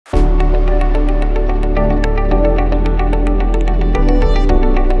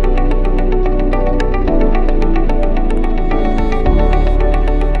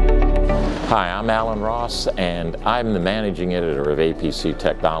Alan Ross, and I'm the managing editor of APC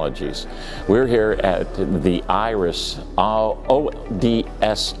Technologies. We're here at the IRIS ODSR,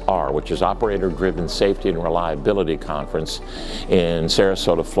 which is Operator Driven Safety and Reliability Conference in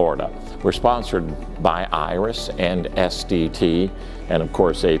Sarasota, Florida. We're sponsored by IRIS and SDT, and of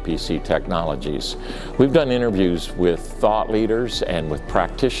course APC Technologies. We've done interviews with thought leaders and with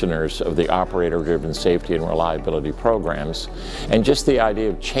practitioners of the operator-driven safety and reliability programs, and just the idea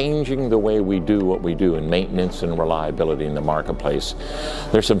of changing the way we do what we do in maintenance and reliability in the marketplace.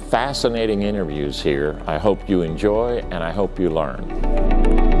 There's some fascinating interviews here. I hope you enjoy, and I hope you learn.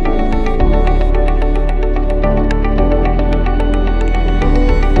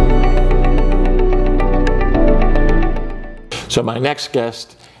 So my next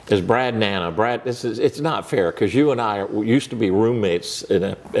guest is Brad Nanna. Brad, it's not fair because you and I used to be roommates in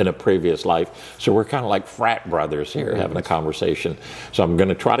a previous life, so we're kind of like frat brothers here having a conversation. So I'm going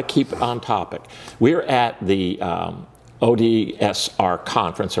to try to keep on topic. We're at the ODSR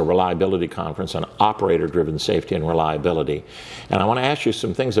conference, a reliability conference on operator-driven safety and reliability. And I want to ask you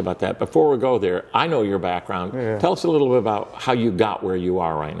some things about that. Before we go there, I know your background. Yeah. Tell us a little bit about how you got where you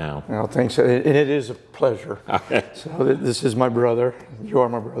are right now. Well, thanks. And it is a pleasure. Okay. So this is my brother. You are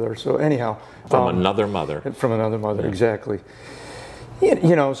my brother. So anyhow. From another mother. From another mother, yeah. Exactly.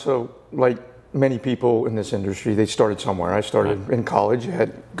 You know, so like many people in this industry, they started somewhere. I started in college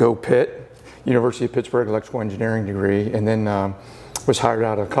at Go Pitt. University of Pittsburgh electrical engineering degree, and then was hired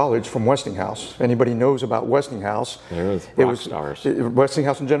out of college from Westinghouse. If anybody knows about Westinghouse, it was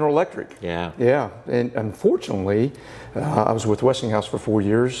Westinghouse and General Electric. Yeah. Yeah, and unfortunately, I was with Westinghouse for 4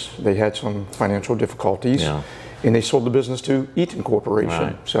 years. They had some financial difficulties, yeah. And they sold the business to Eaton Corporation.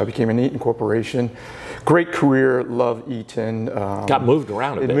 Right. So I became an Eaton Corporation. Great career, love Eaton. Got moved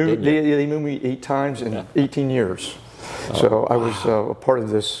around a bit, didn't you? They moved me 8 times in 18 years. So I was a part of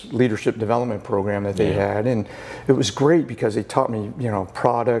this leadership development program that they had, and it was great because they taught me, you know,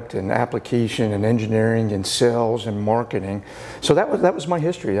 product and application and engineering and sales and marketing. So that was my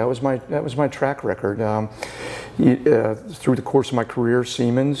history. That was my track record. Through the course of my career,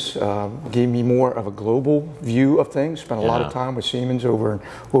 Siemens gave me more of a global view of things. Spent a lot of time with Siemens over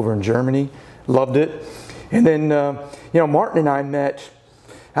in Germany. Loved it. And then you know, Martin and I met,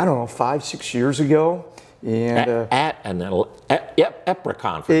 I don't know, 5-6 years ago. And at an EPRA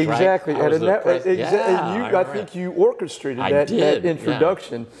conference, exactly. Right? I think you orchestrated that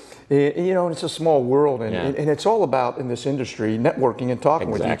introduction. Yeah. And, you know, and it's a small world, and it's all about, in this industry, networking and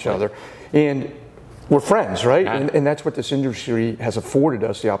talking with each other. And we're friends, right? Yeah. And that's what this industry has afforded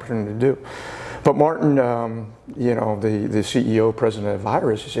us the opportunity to do. But Martin, you know, the CEO, president of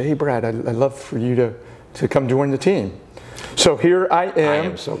IRIS, he said, "Hey, Brad, I'd love for you to come join the team." So here I am. I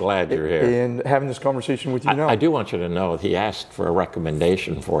am so glad you're here. And having this conversation with you now. I do want you to know he asked for a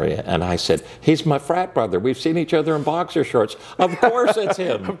recommendation for you, and I said, he's my frat brother. We've seen each other in boxer shorts. Of course it's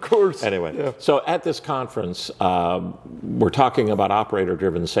him. Of course. Anyway, so at this conference, we're talking about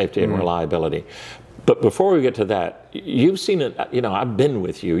operator-driven safety and reliability. But before we get to that, you've seen it, you know, I've been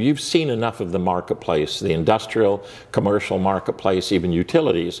with you. You've seen enough of the marketplace, the industrial, commercial marketplace, even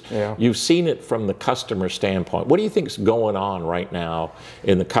utilities. Yeah. You've seen it from the customer standpoint. What do you think is going on right now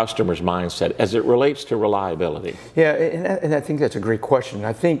in the customer's mindset as it relates to reliability? Yeah, and I think that's a great question.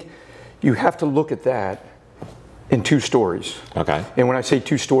 I think you have to look at that in 2 stories. Okay. And when I say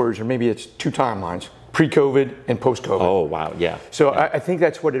 2 stories, or maybe it's 2 timelines. Pre-COVID and post-COVID. Oh, wow, yeah. So I think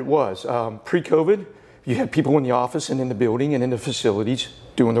that's what it was. Pre-COVID, you had people in the office and in the building and in the facilities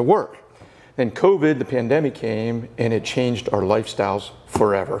doing their work. Then COVID, the pandemic came, and it changed our lifestyles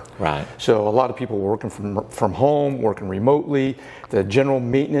forever. Right. So a lot of people were working from home, working remotely. The general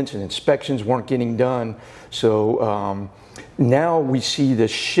maintenance and inspections weren't getting done. So now we see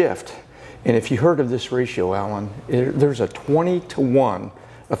this shift. And if you heard of this ratio, Alan, there's a 20-to-1,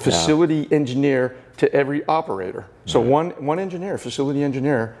 a facility engineer to every operator. So one engineer, facility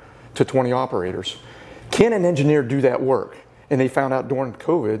engineer, to 20 operators. Can an engineer do that work? And they found out during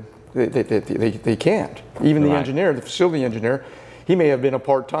COVID they can't. Even the engineer, the facility engineer, he may have been a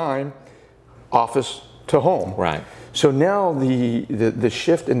part-time office to home. Right. So now the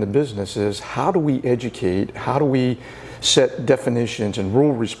shift in the business is, how do we educate, how do we set definitions and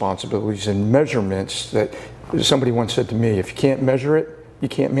rule responsibilities and measurements that somebody once said to me, if you can't measure it, you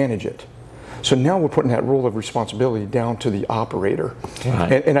can't manage it. So now we're putting that role of responsibility down to the operator.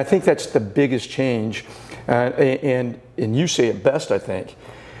 Right. And I think that's the biggest change. And you say it best, I think.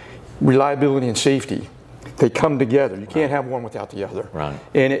 Reliability and safety, they come together. You can't have one without the other. Right.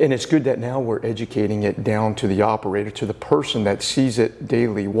 And it's good that now we're educating it down to the operator, to the person that sees it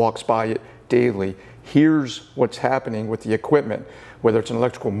daily, walks by it daily, hears what's happening with the equipment, whether it's an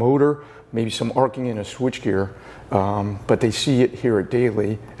electrical motor, maybe some arcing in a switchgear, but they see it here at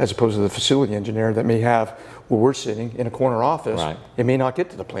Daily as opposed to the facility engineer that may have where we're sitting in a corner office. Right. It may not get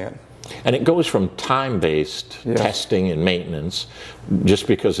to the plant. And it goes from time-based testing and maintenance, just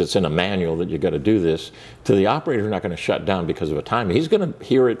because it's in a manual that you've got to do this, to the operator not going to shut down because of a time. He's going to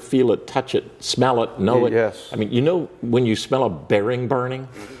hear it, feel it, touch it, smell it, know it. Yes. I mean, you know when you smell a bearing burning?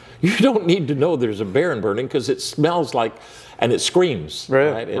 You don't need to know there's a bearing burning because it smells like, and it screams,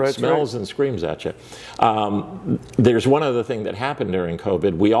 right? It smells and screams at you. There's one other thing that happened during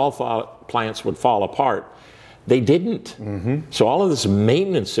COVID. We all thought plants would fall apart. They didn't. So all of this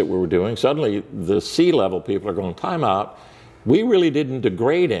maintenance that we were doing, suddenly the C-level people are going, time out. We really didn't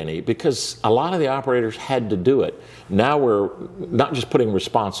degrade any because a lot of the operators had to do it. Now we're not just putting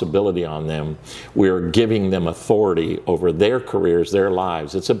responsibility on them, we're giving them authority over their careers, their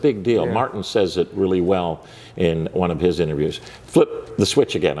lives. It's a big deal. Yeah. Martin says it really well in one of his interviews. Flip the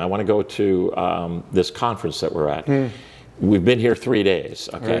switch again. I want to go to this conference that we're at. We've been here 3 days,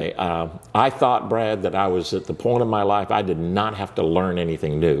 okay? Right. I thought, Brad, that I was at the point of my life I did not have to learn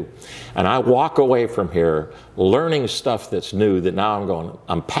anything new. And I walk away from here learning stuff that's new that now I'm going,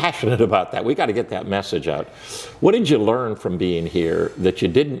 I'm passionate about that. We got to get that message out. What did you learn from being here that you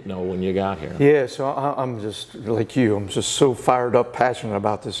didn't know when you got here? Yeah, so I'm just like you. I'm just so fired up, passionate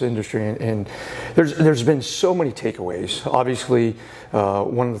about this industry. And there's been so many takeaways. Obviously,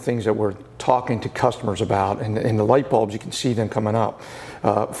 one of the things that we're talking to customers about, and the light bulbs, you can see them coming up.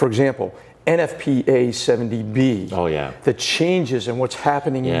 For example, NFPA 70B. Oh, yeah. The changes and what's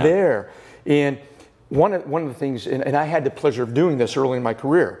happening there. And one of the things, and I had the pleasure of doing this early in my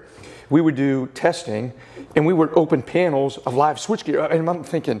career, we would do testing and we would open panels of live switchgear. And I'm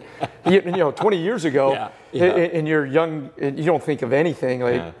thinking, 20 years ago, and you're young, and you don't think of anything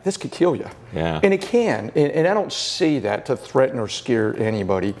like this could kill you. And it can. And I don't say that to threaten or scare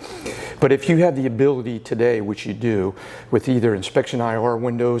anybody. But if you have the ability today, which you do, with either inspection IR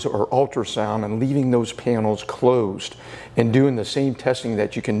windows or ultrasound and leaving those panels closed and doing the same testing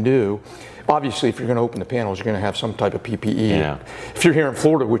that you can do, obviously, if you're going to open the panels, you're going to have some type of PPE. If you're here in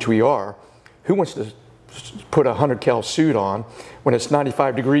Florida, which we are, who wants to put a 100 cal suit on when it's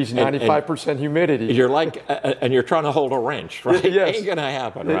 95 degrees and 95% humidity? You're like, and you're trying to hold a wrench, right? Yes. It ain't going to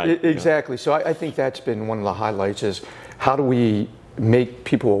happen, right? Exactly. So I think that's been one of the highlights is how do we make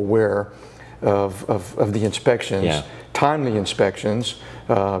people aware of the inspections, timely inspections.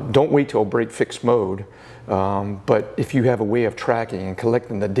 Don't wait till break-fix mode. But if you have a way of tracking and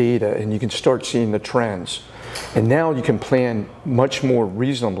collecting the data and you can start seeing the trends, and now you can plan much more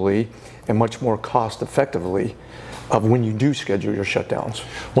reasonably and much more cost effectively of when you do schedule your shutdowns.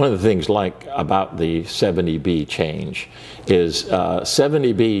 One of the things like about the 70B change is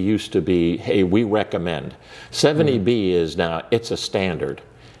 70B used to be, hey, we recommend. 70B is now, it's a standard.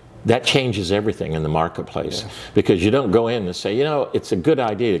 That changes everything in the marketplace because you don't go in and say, it's a good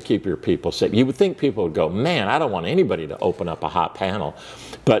idea to keep your people safe. You would think people would go, man, I don't want anybody to open up a hot panel.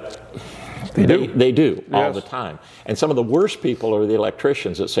 But they do all the time. And some of the worst people are the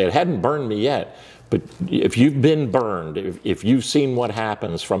electricians that say, it hadn't burned me yet. But if you've been burned, if you've seen what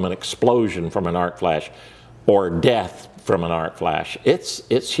happens from an explosion from an arc flash or death from an arc flash,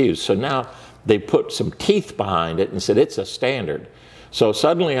 it's huge. So now they put some teeth behind it and said it's a standard. So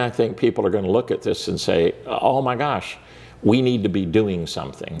suddenly I think people are going to look at this and say, oh my gosh, we need to be doing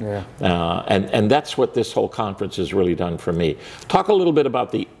something. And that's what this whole conference has really done for me. Talk a little bit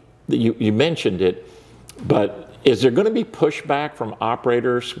about you mentioned it, but is there going to be pushback from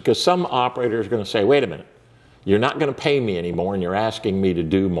operators? Because some operators are going to say, wait a minute, you're not going to pay me anymore and you're asking me to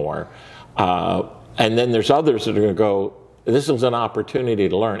do more. And then there's others that are going to go, this is an opportunity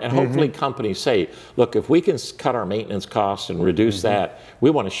to learn. And hopefully companies say, look, if we can cut our maintenance costs and reduce that,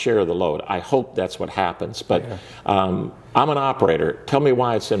 we want to share the load. I hope that's what happens. But I'm an operator. Tell me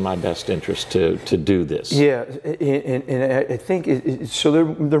why it's in my best interest to do this. Yeah, and I think, so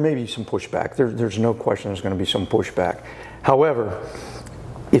there may be some pushback. There's no question there's going to be some pushback. However,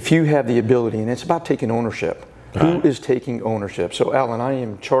 if you have the ability, and it's about taking ownership. Who is taking ownership? So, Alan, I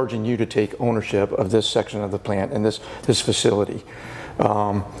am charging you to take ownership of this section of the plant and this facility.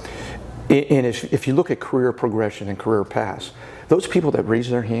 And if you look at career progression and career paths, those people that raise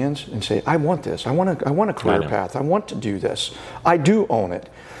their hands and say, I want this, I want a career path, I want to do this, I do own it.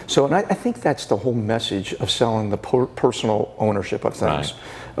 So, and I think that's the whole message of selling the personal ownership of things.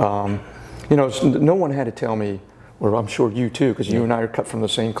 No one had to tell me, or I'm sure you too, because you and I are cut from the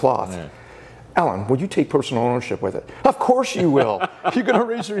same cloth. Alan, will you take personal ownership with it? Of course you will. You're going to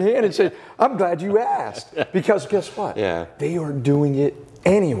raise your hand and say, I'm glad you asked. Because guess what? They are doing it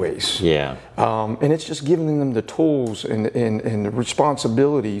anyways. And it's just giving them the tools and the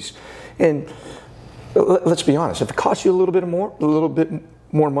responsibilities And let's be honest, if it costs you a little bit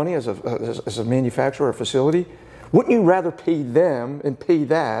more money as a manufacturer or facility, wouldn't you rather pay them and pay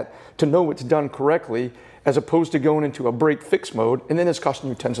that to know it's done correctly, as opposed to going into a break-fix mode, and then it's costing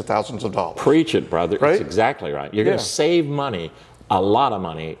you tens of thousands of dollars? Preach it, brother. Right? That's exactly right. You're going to save money, a lot of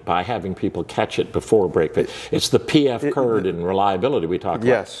money, by having people catch it before break-fix. It's the PF curve and reliability we talk about.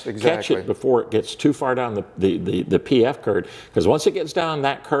 Yes, exactly. Catch it before it gets too far down the PF curve, because once it gets down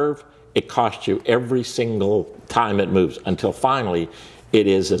that curve, it costs you every single time it moves, until finally it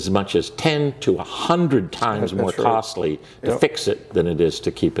is as much as 10 to 100 times more costly to fix it than it is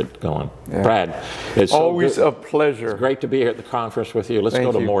to keep it going. Yeah. Brad, it's always a pleasure. It's great to be here at the conference with you. Let's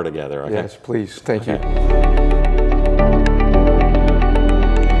go to more together. Okay? Yes, please. Thank you.